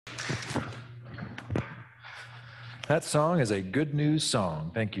That song is a good news song.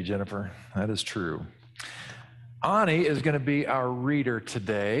 Thank you, Jennifer. That is true. Ani is going to be our reader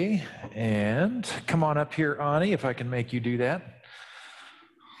today. And come on up here, Ani, if I can make you do that.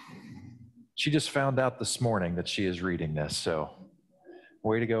 She just found out this morning that she is reading this, so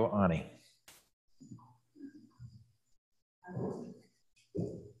way to go, Ani.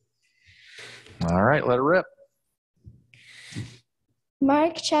 All right, let her rip.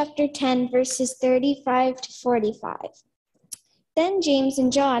 Mark chapter 10, verses 35 to 45. Then James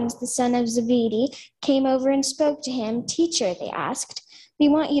and John, the son of Zebedee, came over and spoke to him. Teacher, they asked, we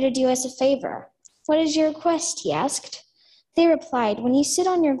want you to do us a favor. What is your request? He asked. They replied, when you sit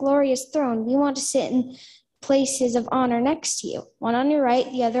on your glorious throne, we want to sit in places of honor next to you, one on your right,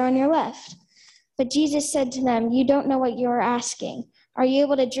 the other on your left. But Jesus said to them, you don't know what you are asking. Are you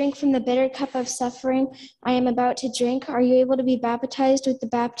able to drink from the bitter cup of suffering I am about to drink? Are you able to be baptized with the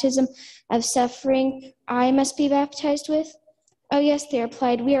baptism of suffering I must be baptized with? Oh, yes, they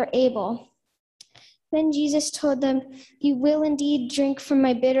replied, we are able. Then Jesus told them, you will indeed drink from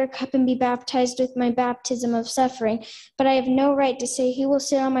my bitter cup and be baptized with my baptism of suffering, but I have no right to say who will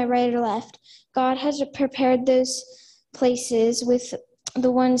sit on my right or left. God has prepared those places with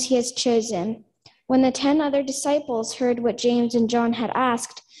the ones he has chosen. When the 10 other disciples heard what James and John had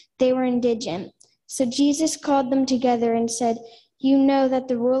asked, they were indignant. So Jesus called them together and said, you know that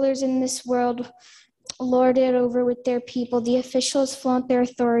the rulers in this world lord it over with their people. The officials flaunt their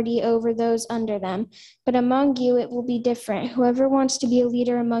authority over those under them. But among you it will be different. Whoever wants to be a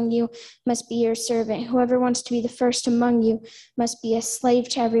leader among you must be your servant. Whoever wants to be the first among you must be a slave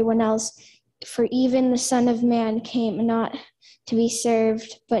to everyone else. For even the Son of Man came not to be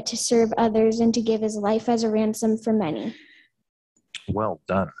served, but to serve others and to give his life as a ransom for many. Well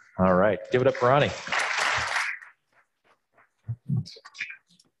done. All right. Give it up for Ani.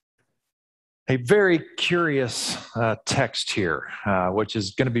 A very curious text here, which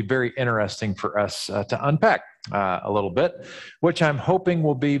is going to be very interesting for us to unpack a little bit, which I'm hoping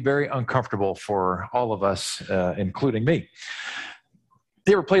will be very uncomfortable for all of us, including me.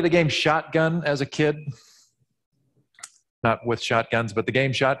 You ever play the game Shotgun as a kid? Not with shotguns, but the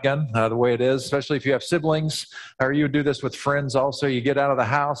game Shotgun, the way it is, especially if you have siblings, or you do this with friends also. You get out of the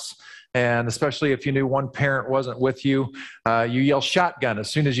house, and especially if you knew one parent wasn't with you, you yell shotgun as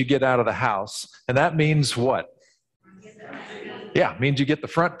soon as you get out of the house. And that means what? Yeah, it means you get the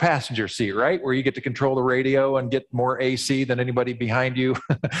front passenger seat, right? Where you get to control the radio and get more AC than anybody behind you.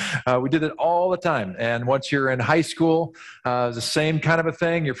 We did it all the time. And once you're in high school, it's the same kind of a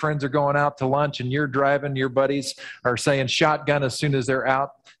thing. Your friends are going out to lunch and you're driving. Your buddies are saying shotgun as soon as they're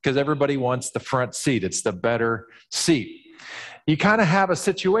out because everybody wants the front seat. It's the better seat. You kind of have a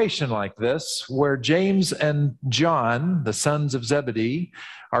situation like this where James and John, the sons of Zebedee,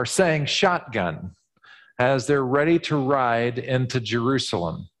 are saying shotgun as they're ready to ride into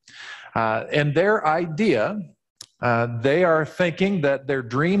Jerusalem. And their idea, they are thinking that their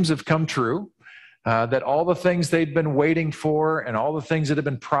dreams have come true, that all the things they'd been waiting for and all the things that had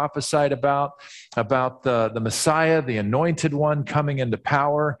been prophesied about the Messiah, the anointed one coming into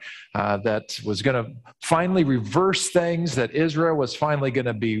power, that was going to finally reverse things, that Israel was finally going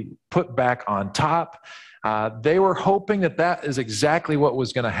to be put back on top. They were hoping that that is exactly what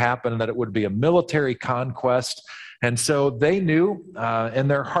was going to happen, and that it would be a military conquest. And so they knew in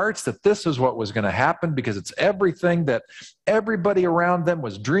their hearts that this is what was going to happen because it's everything that everybody around them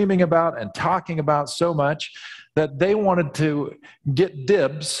was dreaming about and talking about so much that they wanted to get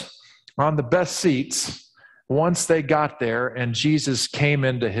dibs on the best seats once they got there and Jesus came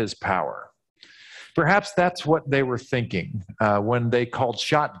into his power. Perhaps that's what they were thinking when they called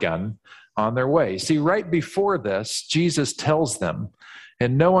shotgun on their way. See, right before this, Jesus tells them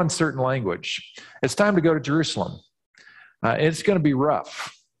in no uncertain language, it's time to go to Jerusalem. It's going to be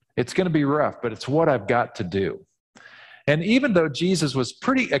rough. It's going to be rough, but it's what I've got to do. And even though Jesus was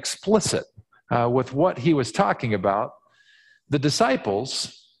pretty explicit with what he was talking about, the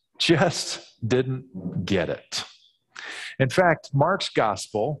disciples just didn't get it. In fact, Mark's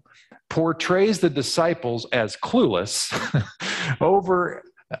gospel portrays the disciples as clueless over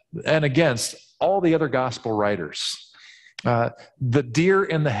and against all the other gospel writers. The deer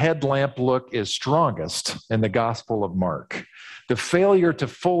in the headlamp look is strongest in the Gospel of Mark. The failure to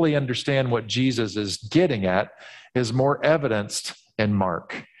fully understand what Jesus is getting at is more evidenced in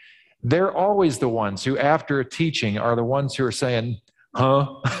Mark. They're always the ones who, after a teaching, are the ones who are saying, huh?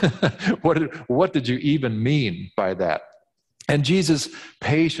 What did you even mean by that? And Jesus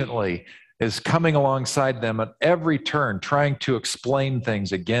patiently is coming alongside them at every turn, trying to explain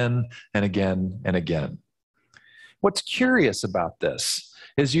things again and again and again. What's curious about this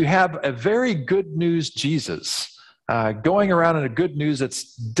is you have a very good news Jesus going around in a good news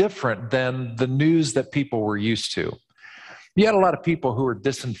that's different than the news that people were used to. You had a lot of people who were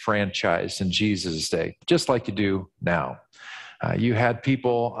disenfranchised in Jesus' day, just like you do now. You had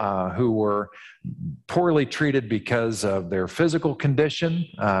people who were poorly treated because of their physical condition.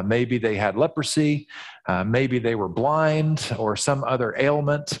 Maybe they had leprosy, maybe they were blind or some other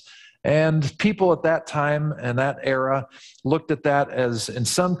ailment. And people at that time and that era looked at that as, in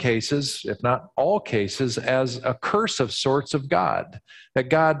some cases, if not all cases, as a curse of sorts of God, that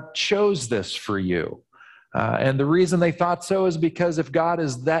God chose this for you. And the reason they thought so is because if God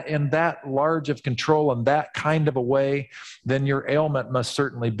is that in that large of control in that kind of a way, then your ailment must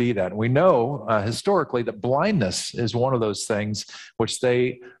certainly be that. And we know historically that blindness is one of those things which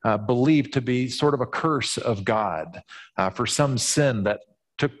they believe to be sort of a curse of God for some sin that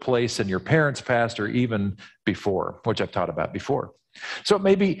took place in your parents' past or even before, which I've taught about before. So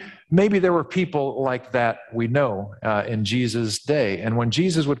maybe there were people like that we know in Jesus' day. And when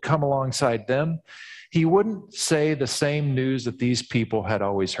Jesus would come alongside them, he wouldn't say the same news that these people had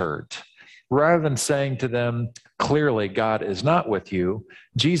always heard. Rather than saying to them, clearly God is not with you,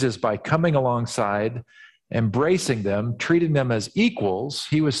 Jesus, by coming alongside, embracing them, treating them as equals,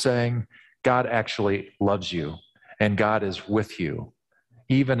 he was saying, God actually loves you and God is with you,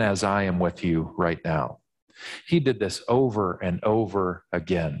 even as I am with you right now. He did this over and over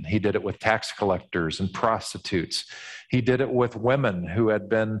again. He did it with tax collectors and prostitutes. He did it with women who had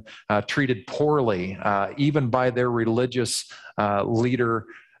been treated poorly, even by their religious leader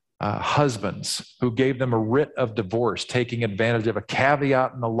husbands, who gave them a writ of divorce, taking advantage of a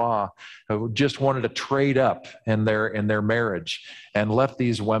caveat in the law, who just wanted to trade up in their marriage and left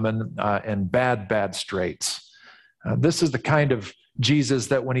these women in bad straits. This is the kind of Jesus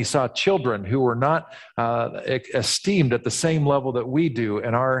that when he saw children who were not esteemed at the same level that we do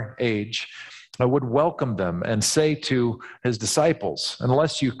in our age, would welcome them and say to his disciples,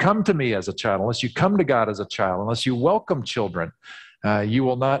 unless you come to me as a child, unless you come to God as a child, unless you welcome children, you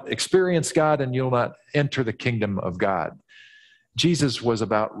will not experience God and you will not enter the kingdom of God. Jesus was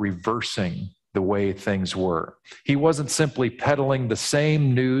about reversing the way things were. He wasn't simply peddling the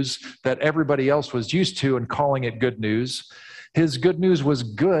same news that everybody else was used to and calling it good news. His good news was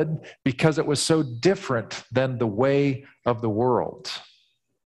good because it was so different than the way of the world,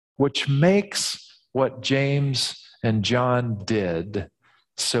 which makes what James and John did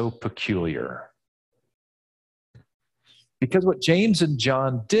so peculiar. Because what James and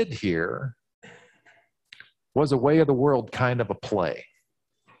John did here was a way of the world kind of a play.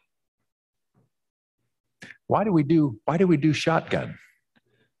 Why do we do shotgun?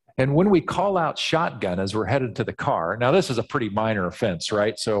 And when we call out shotgun as we're headed to the car, now this is a pretty minor offense,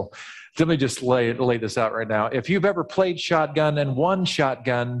 right? So let me just lay this out right now. If you've ever played shotgun and won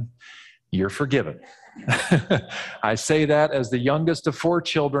shotgun, you're forgiven. I say that as the youngest of 4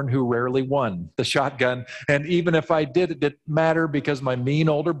 children who rarely won the shotgun. And even if I did, it didn't matter because my mean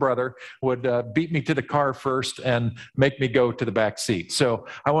older brother would beat me to the car first and make me go to the back seat. So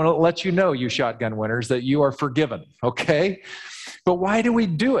I want to let you know, you shotgun winners, that you are forgiven, okay? But why do we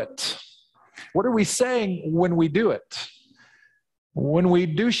do it? What are we saying when we do it? When we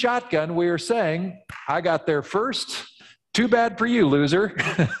do shotgun, we are saying, I got there first. Too bad for you, loser.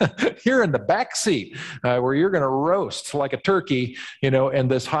 You're in the back seat where you're going to roast like a turkey, in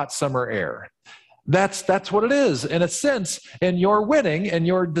this hot summer air. That's what it is. In a sense, in your winning and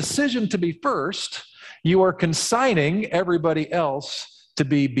your decision to be first, you are consigning everybody else to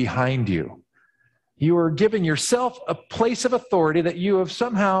be behind you. You are giving yourself a place of authority that you have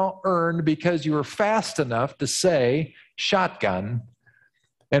somehow earned because you were fast enough to say shotgun,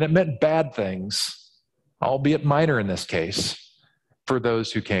 and it meant bad things, albeit minor in this case, for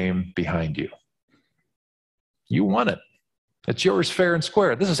those who came behind you. You won it. It's yours fair and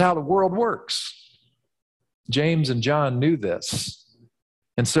square. This is how the world works. James and John knew this.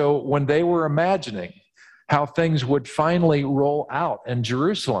 And so when they were imagining how things would finally roll out in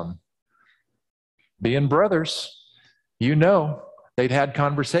Jerusalem, being brothers, they'd had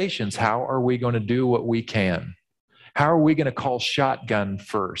conversations. How are we going to do what we can? How are we going to call shotgun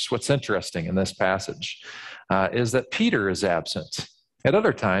first? What's interesting in this passage is that Peter is absent. At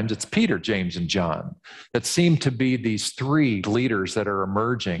other times, it's Peter, James, and John that seem to be these 3 leaders that are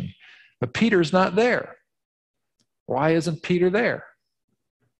emerging. But Peter's not there. Why isn't Peter there?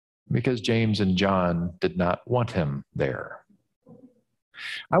 Because James and John did not want him there.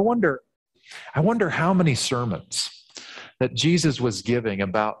 I wonder how many sermons that Jesus was giving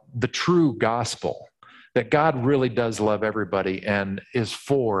about the true gospel, that God really does love everybody and is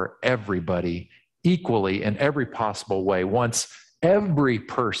for everybody equally in every possible way, wants Every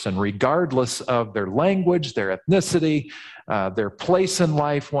person, regardless of their language, their ethnicity, their place in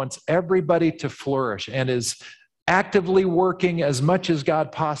life, wants everybody to flourish and is actively working as much as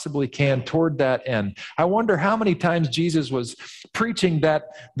God possibly can toward that end. I wonder how many times Jesus was preaching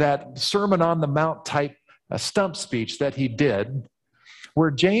that Sermon on the Mount type stump speech that he did,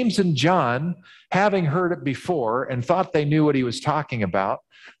 where James and John, having heard it before and thought they knew what he was talking about,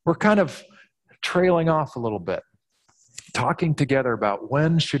 were kind of trailing off a little bit, talking together about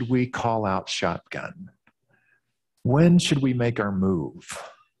when should we call out shotgun? When should we make our move?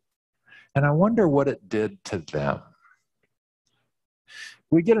 And I wonder what it did to them.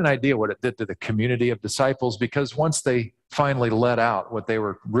 We get an idea what it did to the community of disciples, because once they finally let out what they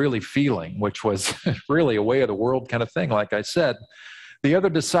were really feeling, which was really a way of the world kind of thing, like I said, the other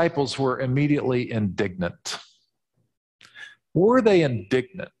disciples were immediately indignant. Were they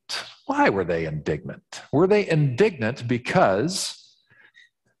indignant? Why were they indignant? Were they indignant because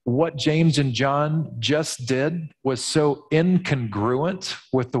what James and John just did was so incongruent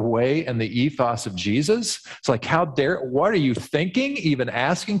with the way and the ethos of Jesus? It's like, how dare, what are you thinking, even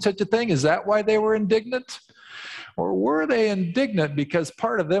asking such a thing? Is that why they were indignant? Or were they indignant because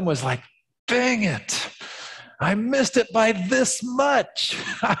part of them was like, dang it, I missed it by this much.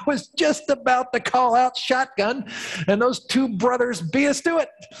 I was just about to call out shotgun, and those two brothers beat us to it.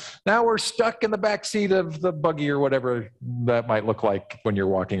 Now we're stuck in the back seat of the buggy or whatever that might look like when you're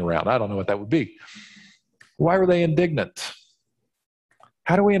walking around. I don't know what that would be. Why were they indignant?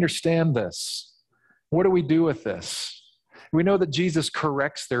 How do we understand this? What do we do with this? We know that Jesus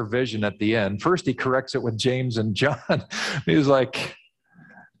corrects their vision at the end. First, he corrects it with James and John. He's like,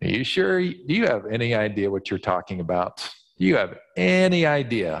 are you sure? Do you have any idea what you're talking about? Do you have any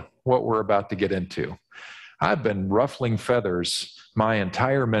idea what we're about to get into? I've been ruffling feathers my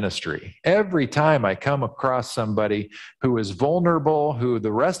entire ministry. Every time I come across somebody who is vulnerable, who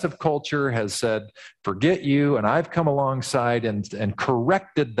the rest of culture has said, forget you, and I've come alongside and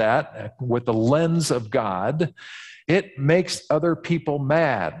corrected that with the lens of God, it makes other people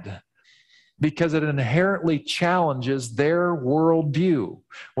mad, because it inherently challenges their worldview.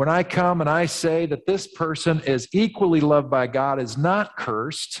 When I come and I say that this person is equally loved by God, is not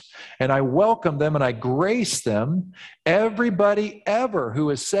cursed, and I welcome them and I grace them, everybody ever who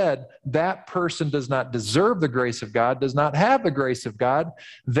has said that person does not deserve the grace of God, does not have the grace of God,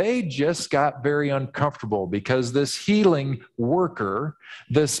 they just got very uncomfortable, because this healing worker,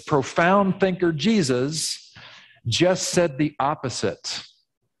 this profound thinker Jesus, just said the opposite.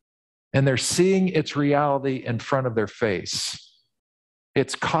 And they're seeing its reality in front of their face.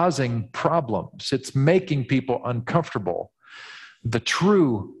 It's causing problems. It's making people uncomfortable. The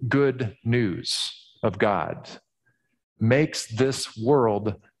true good news of God makes this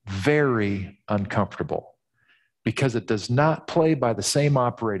world very uncomfortable, because it does not play by the same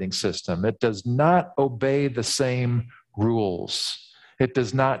operating system. It does not obey the same rules. It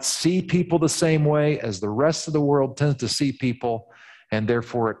does not see people the same way as the rest of the world tends to see people, and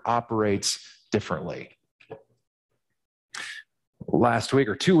therefore it operates differently. Last week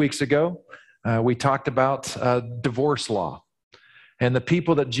or 2 weeks ago, we talked about divorce law and the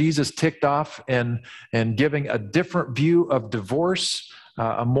people that Jesus ticked off and giving a different view of divorce,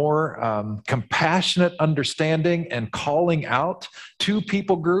 a more compassionate understanding and calling out two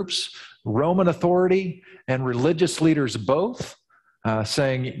people groups, Roman authority and religious leaders both,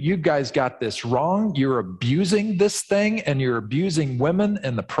 saying, you guys got this wrong. You're abusing this thing, and you're abusing women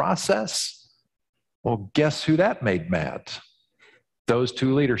in the process. Well, guess who that made mad? Those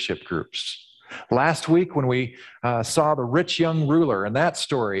two leadership groups. Last week, when we saw the rich young ruler and that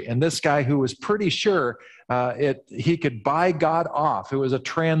story, and this guy who was pretty sure he could buy God off. It was a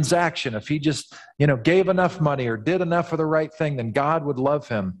transaction. If he just gave enough money or did enough of the right thing, then God would love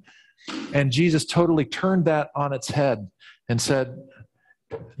him. And Jesus totally turned that on its head and said,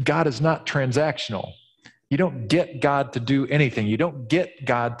 God is not transactional. You don't get God to do anything. You don't get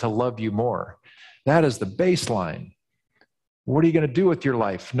God to love you more. That is the baseline. What are you going to do with your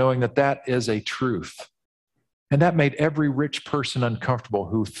life knowing that that is a truth? And that made every rich person uncomfortable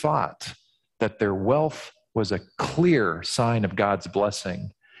who thought that their wealth was a clear sign of God's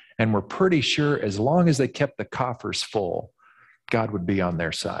blessing, and were pretty sure as long as they kept the coffers full, God would be on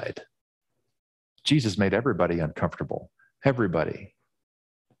their side. Jesus made everybody uncomfortable. Everybody.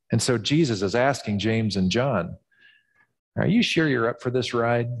 And so Jesus is asking James and John, are you sure you're up for this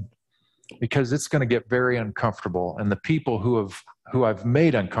ride? Because it's going to get very uncomfortable. And the people who I've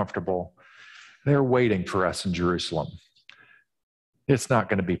made uncomfortable, they're waiting for us in Jerusalem. It's not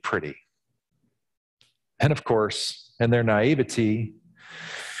going to be pretty. And of course, in their naivety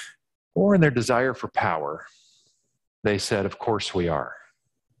or in their desire for power, They said, of course we are.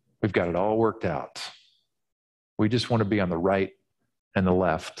 We've got it all worked out. We just want to be on the right and the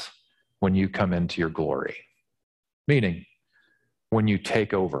left when you come into your glory. Meaning, when you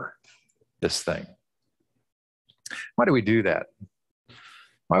take over this thing. Why do we do that?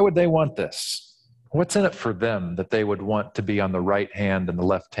 Why would they want this? What's in it for them that they would want to be on the right hand and the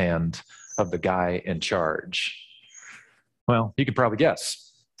left hand of the guy in charge? Well, you could probably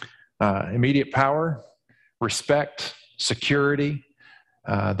guess. Immediate power, respect, security.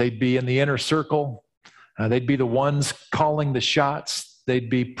 They'd be in the inner circle. They'd be the ones calling the shots. They'd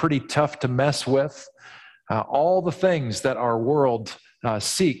be pretty tough to mess with. All the things that our world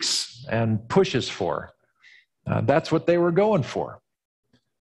seeks and pushes for. That's what they were going for.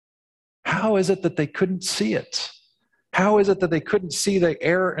 How is it that they couldn't see it? How is it that they couldn't see the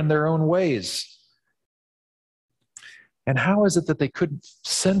error in their own ways? And how is it that they couldn't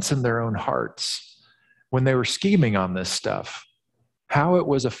sense in their own hearts when they were scheming on this stuff, how it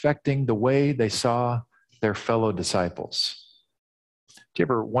was affecting the way they saw their fellow disciples? Do you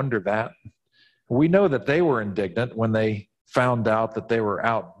ever wonder that? We know that they were indignant when they found out that they were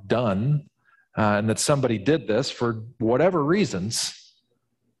outdone and that somebody did this for whatever reasons.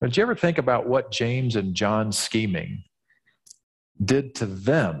 But did you ever think about what James and John's scheming did to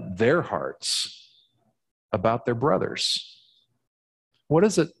them, their hearts, about their brothers? What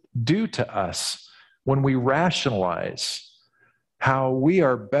does it do to us when we rationalize how we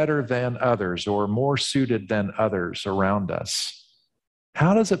are better than others or more suited than others around us?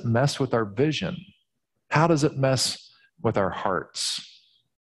 How does it mess with our vision? How does it mess with our hearts?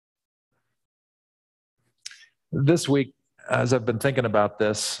 This week, as I've been thinking about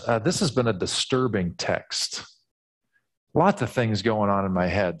this, this has been a disturbing text. Lots of things going on in my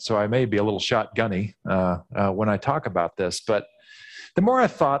head, so I may be a little shotgunny when I talk about this. But the more I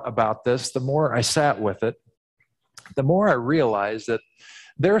thought about this, the more I sat with it, the more I realized that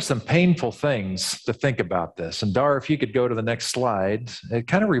there are some painful things to think about this. And Dar, if you could go to the next slide, it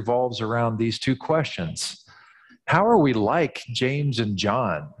kind of revolves around these two questions. How are we like James and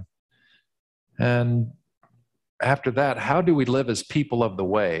John? And after that, how do we live as people of the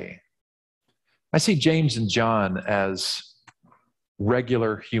way? I see James and John as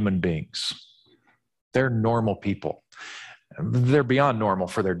regular human beings. They're normal people. They're beyond normal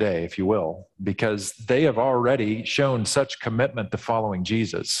for their day, if you will, because they have already shown such commitment to following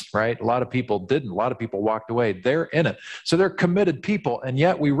Jesus, right? A lot of people didn't. A lot of people walked away. They're in it. So they're committed people, and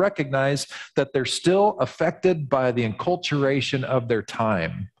yet we recognize that they're still affected by the enculturation of their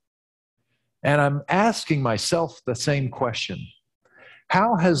time. And I'm asking myself the same question.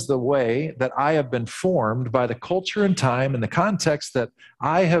 How has the way that I have been formed by the culture and time and the context that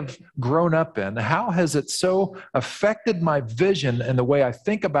I have grown up in, how has it so affected my vision and the way I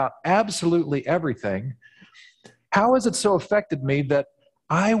think about absolutely everything? How has it so affected me that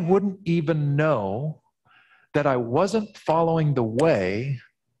I wouldn't even know that I wasn't following the way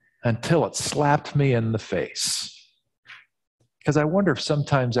until it slapped me in the face? Because I wonder if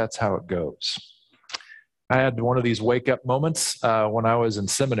sometimes that's how it goes. I had one of these wake-up moments when I was in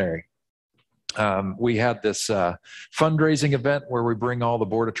seminary. We had this fundraising event where we bring all the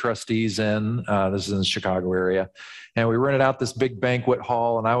board of trustees in. This is in the Chicago area. And we rented out this big banquet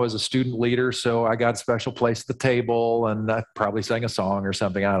hall, and I was a student leader, so I got a special place at the table, and I probably sang a song or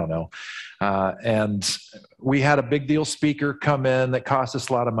something, I don't know. And we had a big deal speaker come in that cost us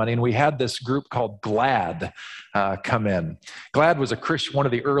a lot of money, and we had this group called GLAD come in. GLAD was one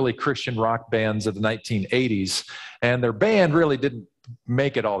of the early Christian rock bands of the 1980s, and their band really didn't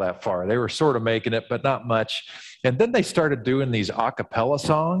make it all that far. They were sort of making it, but not much. And then they started doing these a cappella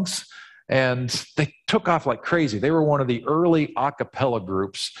songs, and they took off like crazy. They were one of the early a cappella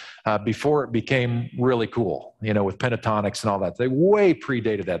groups before it became really cool, you know, with pentatonics and all that. They way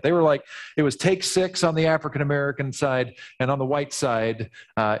predated that. They were like, it was Take Six on the African-American side, and on the white side,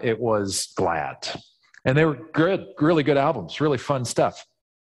 it was GLAD. And they were good, really good albums, really fun stuff.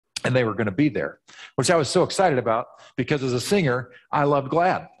 And they were going to be there, which I was so excited about because as a singer, I loved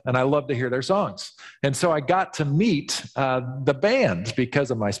GLAD and I loved to hear their songs. And so I got to meet the band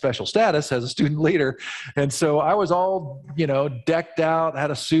because of my special status as a student leader. And so I was all, you know, decked out, had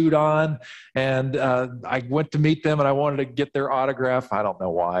a suit on, and I went to meet them and I wanted to get their autograph. I don't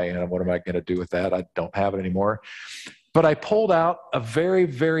know why. And what am I going to do with that? I don't have it anymore. But I pulled out a very,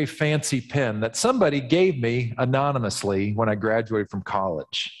 very fancy pen that somebody gave me anonymously when I graduated from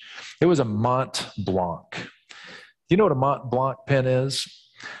college. It was a Mont Blanc. Do you know what a Mont Blanc pen is?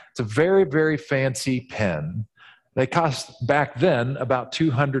 It's a very, very fancy pen. They cost back then about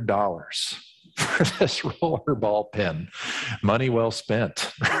 $200. for this rollerball pen. Money well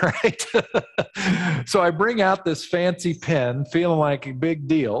spent, right? So I bring out this fancy pen, feeling like a big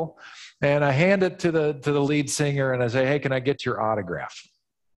deal, and I hand it to the lead singer, and I say, "Hey, can I get your autograph?"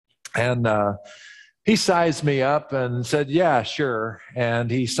 And he sized me up and said, "Yeah, sure."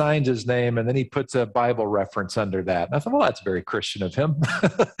 And he signs his name, and then he puts a Bible reference under that. And I thought, well, that's very Christian of him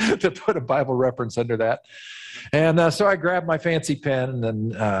to put a Bible reference under that. And so I grabbed my fancy pen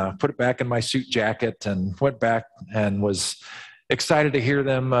and put it back in my suit jacket and went back and was excited to hear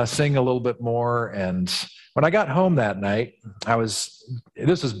them sing a little bit more. And when I got home that night,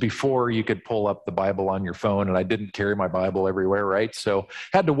 this was before you could pull up the Bible on your phone, and I didn't carry my Bible everywhere, right? So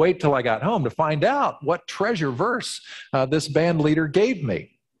had to wait till I got home to find out what treasure verse this band leader gave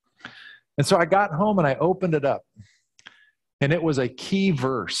me. And so I got home and I opened it up, and it was a key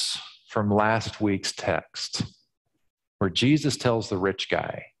verse from last week's text where Jesus tells the rich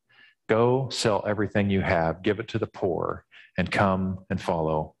guy, "Go sell everything you have, give it to the poor, and come and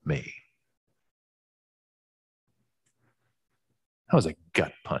follow me." That was a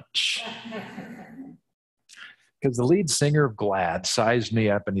gut punch. Because the lead singer of Glad sized me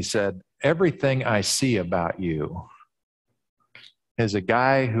up and he said, "Everything I see about you is a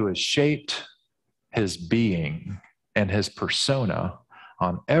guy who has shaped his being and his persona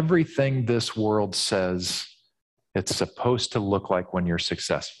on everything this world says it's supposed to look like when you're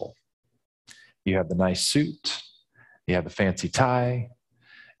successful. You have the nice suit, you have the fancy tie,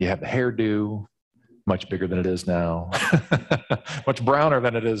 you have the hairdo, much bigger than it is now, much browner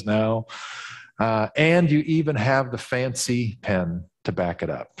than it is now, and you even have the fancy pen to back it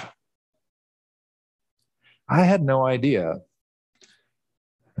up." I had no idea.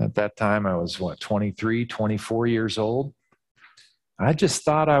 At that time, I was, 23, 24 years old. I just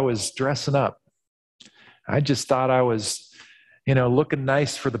thought I was dressing up. I just thought I was, looking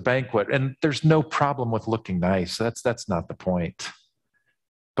nice for the banquet. And there's no problem with looking nice. That's not the point.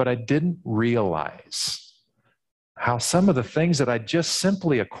 But I didn't realize how some of the things that I just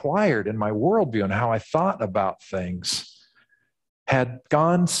simply acquired in my worldview and how I thought about things had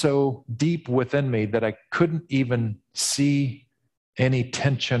gone so deep within me that I couldn't even see any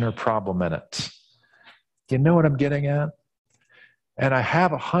tension or problem in it. You know what I'm getting at? And I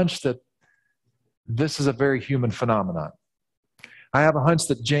have a hunch that this is a very human phenomenon. I have a hunch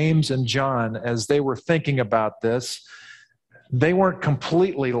that James and John, as they were thinking about this, they weren't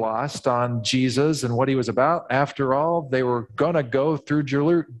completely lost on Jesus and what he was about. After all, they were going to go through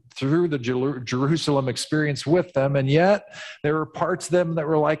the Jerusalem experience with them, and yet there were parts of them that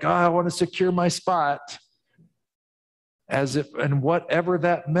were like, I want to secure my spot, as if, and whatever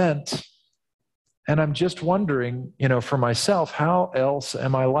that meant. And I'm just wondering, for myself, how else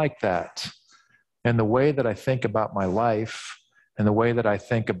am I like that? And the way that I think about my life and the way that I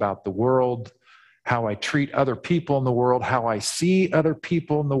think about the world, how I treat other people in the world, how I see other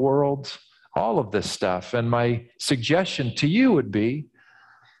people in the world, all of this stuff. And my suggestion to you would be,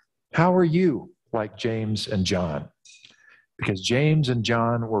 how are you like James and John? Because James and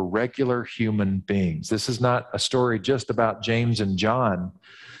John were regular human beings. This is not a story just about James and John.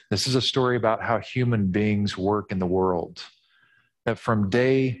 This is a story about how human beings work in the world. That from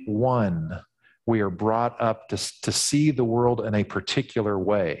day one, we are brought up to see the world in a particular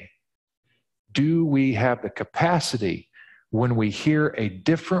way. Do we have the capacity when we hear a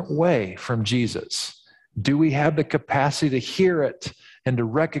different way from Jesus? Do we have the capacity to hear it and to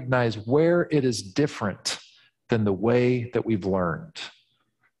recognize where it is different than the way that we've learned?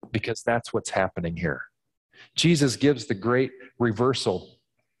 Because that's what's happening here. Jesus gives the great reversal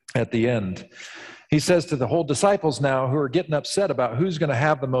at the end. He says to the whole disciples now who are getting upset about who's going to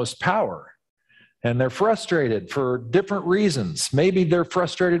have the most power, and they're frustrated for different reasons. Maybe they're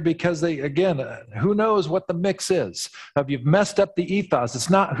frustrated because who knows what the mix is of you've messed up the ethos. It's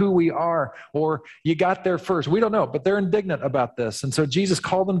not who we are, or you got there first. We don't know, but they're indignant about this. And so Jesus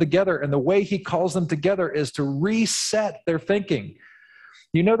called them together, and the way he calls them together is to reset their thinking.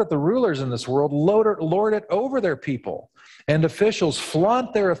 You know that the rulers in this world lord it over their people, and officials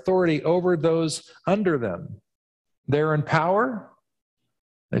flaunt their authority over those under them. They're in power.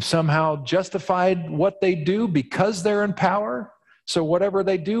 They've somehow justified what they do because they're in power. So whatever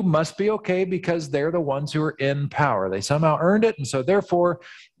they do must be okay because they're the ones who are in power. They somehow earned it, and so therefore,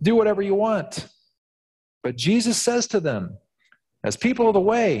 do whatever you want. But Jesus says to them, as people of the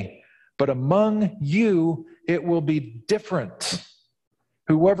way, but among you it will be different.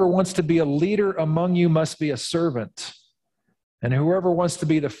 Whoever wants to be a leader among you must be a servant. And whoever wants to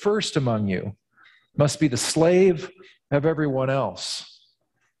be the first among you must be the slave of everyone else.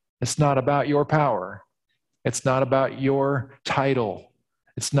 It's not about your power. It's not about your title.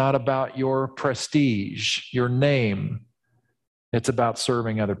 It's not about your prestige, your name. It's about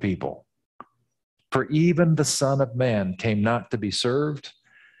serving other people. For even the Son of Man came not to be served,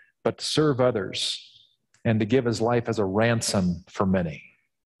 but to serve others and to give his life as a ransom for many.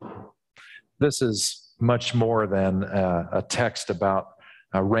 This is much more than a text about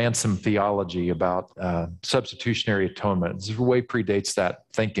ransom theology, about substitutionary atonement. This way predates that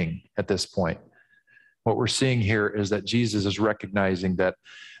thinking at this point. What we're seeing here is that Jesus is recognizing that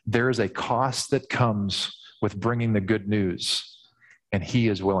there is a cost that comes with bringing the good news, and he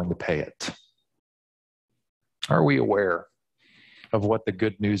is willing to pay it. Are we aware of what the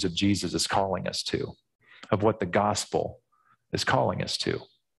good news of Jesus is calling us to, of what the gospel is calling us to?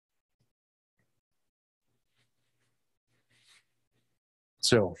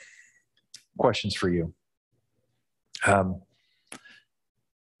 So, questions for you.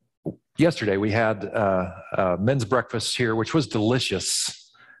 Yesterday we had a men's breakfast here, which was delicious.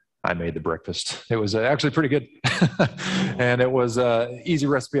 I made the breakfast. It was actually pretty good. And it was an easy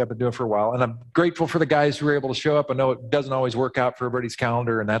recipe I've been doing for a while. And I'm grateful for the guys who were able to show up. I know it doesn't always work out for everybody's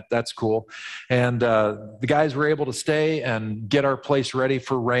calendar, and that's cool. And the guys were able to stay and get our place ready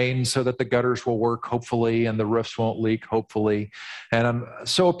for rain so that the gutters will work, hopefully, and the roofs won't leak, hopefully. And I'm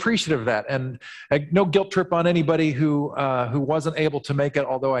so appreciative of that. And no guilt trip on anybody who wasn't able to make it,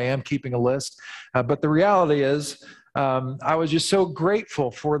 although I am keeping a list. But the reality is, I was just so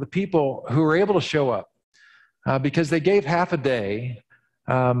grateful for the people who were able to show up because they gave half a day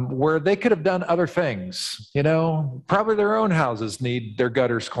where they could have done other things. You know, probably their own houses need their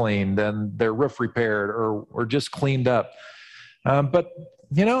gutters cleaned and their roof repaired or just cleaned up. But,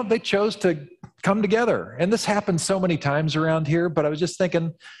 you know, they chose to come together. And this happens so many times around here, but I was just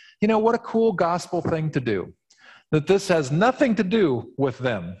thinking, you know, what a cool gospel thing to do. That this has nothing to do with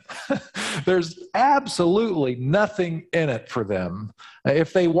them. There's absolutely nothing in it for them.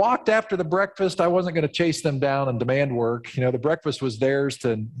 If they walked after the breakfast, I wasn't going to chase them down and demand work. You know, the breakfast was theirs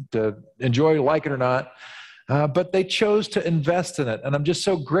to enjoy, like it or not. But they chose to invest in it, and I'm just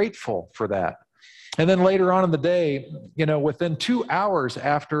so grateful for that. And then later on in the day, you know, within 2 hours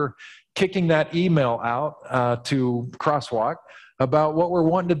after kicking that email out to Crosswalk about what we're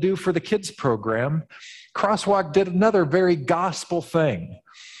wanting to do for the kids program, Crosswalk did another very gospel thing.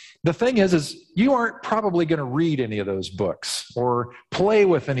 The thing is you aren't probably going to read any of those books or play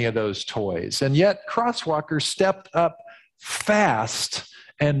with any of those toys. And yet Crosswalkers stepped up fast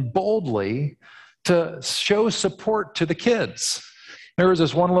and boldly to show support to the kids. There was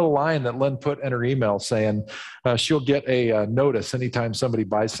this one little line that Lynn put in her email saying she'll get a notice anytime somebody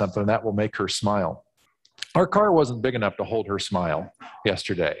buys something, and that will make her smile. Our car wasn't big enough to hold her smile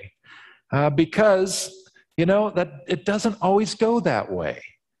yesterday because, you know, that it doesn't always go that way.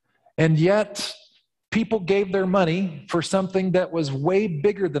 And yet people gave their money for something that was way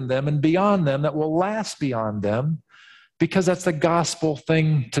bigger than them and beyond them, that will last beyond them, because that's the gospel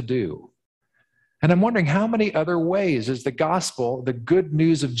thing to do. And I'm wondering, how many other ways is the gospel, the good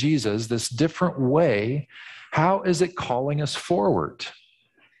news of Jesus, this different way, how is it calling us forward?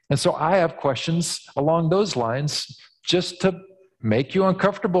 And so I have questions along those lines just to make you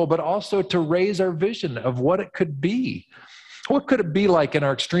uncomfortable, but also to raise our vision of what it could be. What could it be like in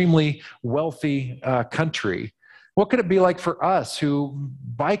our extremely wealthy country? What could it be like for us who,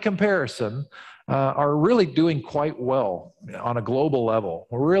 by comparison, are really doing quite well on a global level?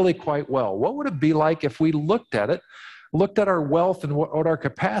 Really quite well. What would it be like if we looked at it, looked at our wealth and what our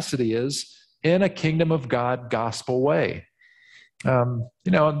capacity is in a kingdom of God gospel way? You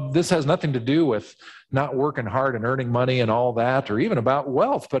know, this has nothing to do with not working hard and earning money and all that, or even about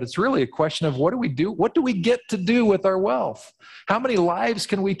wealth, but it's really a question of what do we do? What do we get to do with our wealth? How many lives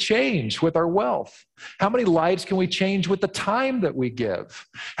can we change with our wealth? How many lives can we change with the time that we give?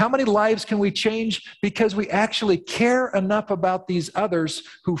 How many lives can we change because we actually care enough about these others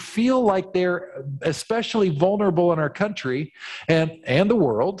who feel like they're especially vulnerable in our country and the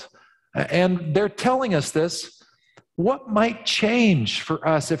world, and they're telling us this? What might change for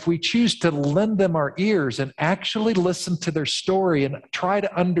us if we choose to lend them our ears and actually listen to their story and try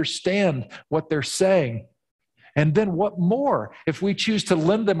to understand what they're saying? And then what more if we choose to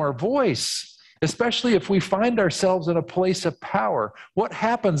lend them our voice, especially if we find ourselves in a place of power? What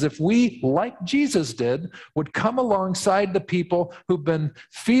happens if we, like Jesus did, would come alongside the people who've been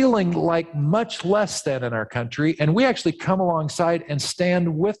feeling like much less than in our country, and we actually come alongside and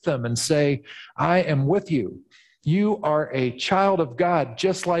stand with them and say, I am with you. You are a child of God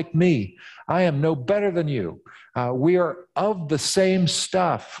just like me. I am no better than you. We are of the same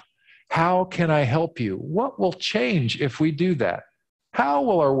stuff. How can I help you? What will change if we do that? How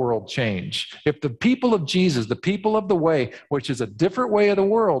will our world change? If the people of Jesus, the people of the way, which is a different way of the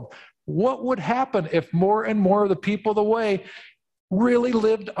world, what would happen if more and more of the people of the way really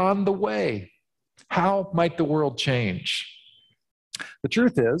lived on the way? How might the world change? The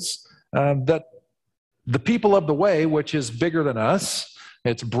truth is that the people of the way, which is bigger than us,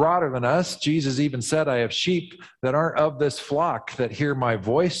 it's broader than us. Jesus even said, I have sheep that aren't of this flock that hear my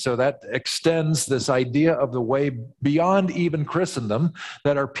voice. So that extends this idea of the way beyond even Christendom,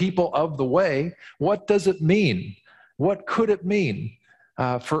 that are people of the way. What does it mean? What could it mean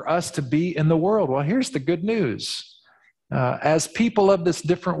for us to be in the world? Well, here's the good news. As people of this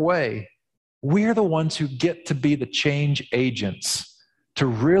different way, we're the ones who get to be the change agents to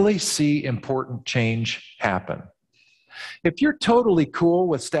really see important change happen. If you're totally cool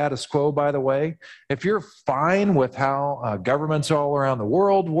with status quo, by the way, if you're fine with how governments all around the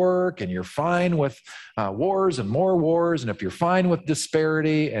world work, and you're fine with wars and more wars, and if you're fine with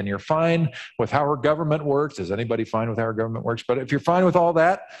disparity, and you're fine with how our government works, is anybody fine with how our government works? But if you're fine with all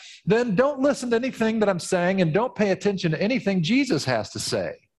that, then don't listen to anything that I'm saying, and don't pay attention to anything Jesus has to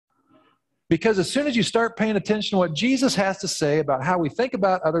say. Because as soon as you start paying attention to what Jesus has to say about how we think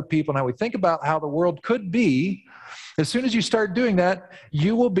about other people and how we think about how the world could be, as soon as you start doing that,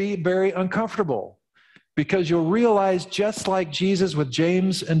 you will be very uncomfortable, because you'll realize, just like Jesus with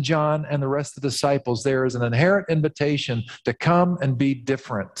James and John and the rest of the disciples, there is an inherent invitation to come and be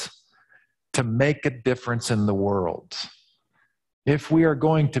different, to make a difference in the world. If we are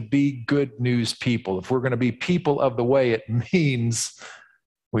going to be good news people, if we're going to be people of the way, it means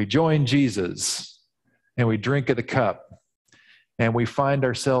we join Jesus and we drink of the cup and we find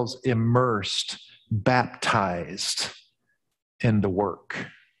ourselves immersed, baptized in the work,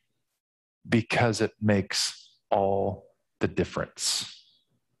 because it makes all the difference.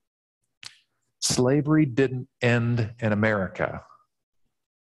 Slavery didn't end in America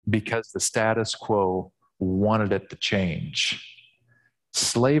because the status quo wanted it to change.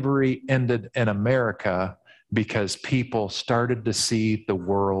 Slavery ended in America because people started to see the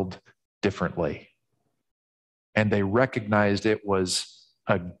world differently. And they recognized it was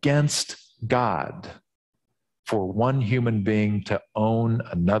against God for one human being to own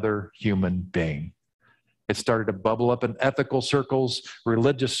another human being. It started to bubble up in ethical circles,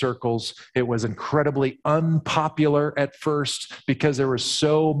 religious circles. It was incredibly unpopular at first because there was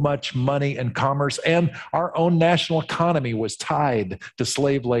so much money and commerce, and our own national economy was tied to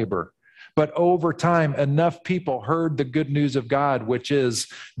slave labor. But over time, enough people heard the good news of God, which is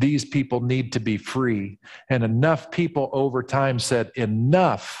these people need to be free. And enough people over time said,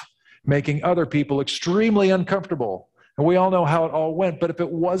 enough, making other people extremely uncomfortable. And we all know how it all went. But if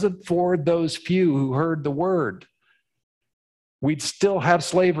it wasn't for those few who heard the word, we'd still have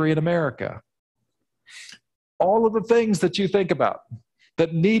slavery in America. All of the things that you think about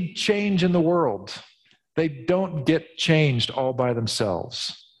that need change in the world, they don't get changed all by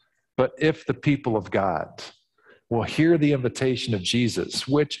themselves. But if the people of God will hear the invitation of Jesus,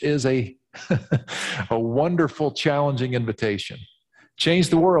 which is a wonderful, challenging invitation, change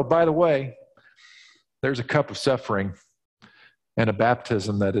the world. By the way, there's a cup of suffering and a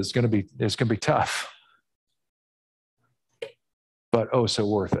baptism that is going to be tough, but oh, so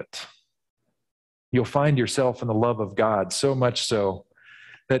worth it. You'll find yourself in the love of God, so much so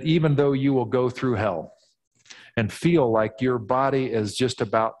that even though you will go through hell and feel like your body is just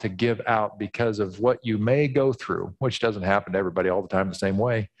about to give out because of what you may go through, which doesn't happen to everybody all the time the same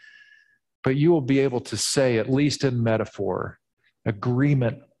way, but you will be able to say, at least in metaphor,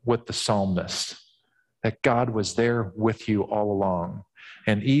 agreement with the psalmist, that God was there with you all along.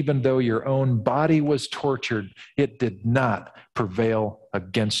 And even though your own body was tortured, it did not prevail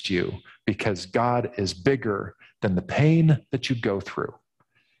against you, because God is bigger than the pain that you go through.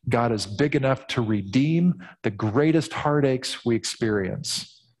 God is big enough to redeem the greatest heartaches we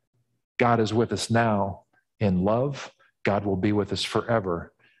experience. God is with us now in love. God will be with us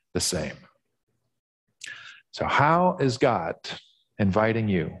forever the same. So how is God inviting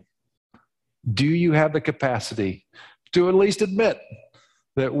you? Do you have the capacity to at least admit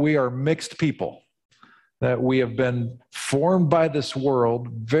that we are mixed people, that we have been formed by this world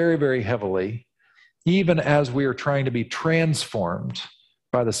very, very heavily, even as we are trying to be transformed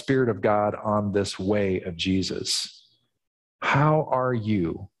by the Spirit of God on this way of Jesus? How are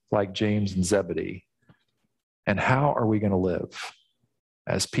you like James and Zebedee? And how are we going to live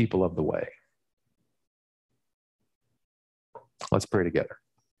as people of the way? Let's pray together.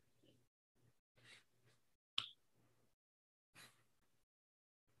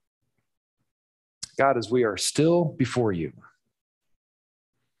 God, as we are still before you,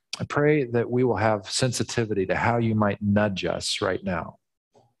 I pray that we will have sensitivity to how you might nudge us right now,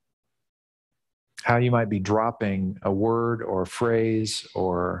 how you might be dropping a word or a phrase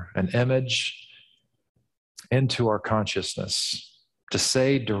or an image into our consciousness to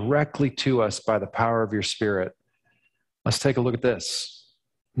say directly to us by the power of your Spirit. Let's take a look at this.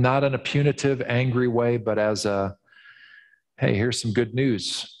 Not in a punitive, angry way, but as a, hey, here's some good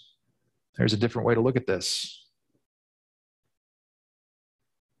news. There's a different way to look at this.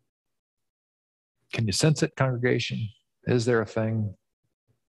 Can you sense it, congregation? Is there a thing?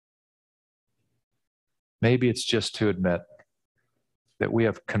 Maybe it's just to admit that we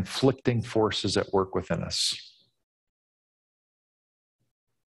have conflicting forces at work within us.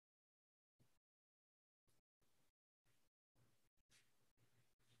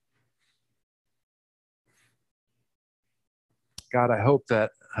 God, I hope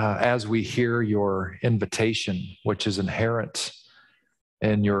that as we hear your invitation, which is inherent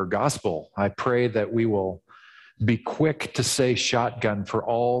in your gospel, I pray that we will be quick to say shotgun for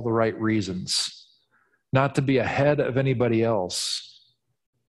all the right reasons, not to be ahead of anybody else,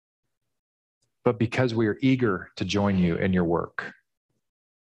 but because we are eager to join you in your work.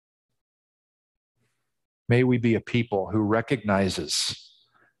 May we be a people who recognizes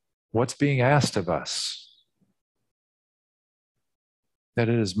what's being asked of us, that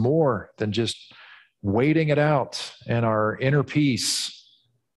it is more than just waiting it out in our inner peace,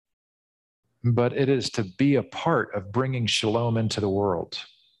 but it is to be a part of bringing shalom into the world.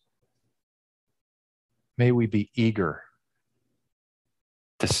 May we be eager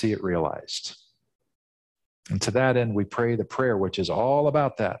to see it realized. And to that end, we pray the prayer which is all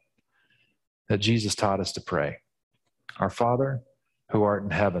about that Jesus taught us to pray. Our Father, who art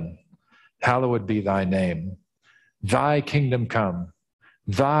in heaven, hallowed be thy name. Thy kingdom come,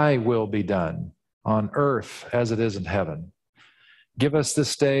 thy will be done on earth as it is in heaven. Give us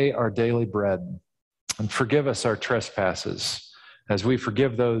this day our daily bread, and forgive us our trespasses, as we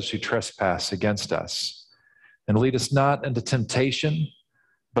forgive those who trespass against us. And lead us not into temptation,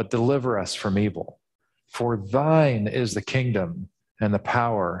 but deliver us from evil. For thine is the kingdom and the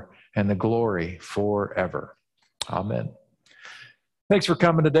power and the glory forever. Amen. Thanks for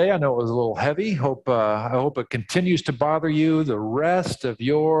coming today. I know it was a little heavy. I hope it continues to bother you the rest of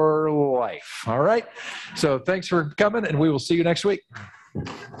your life. All right? So thanks for coming, and we will see you next week.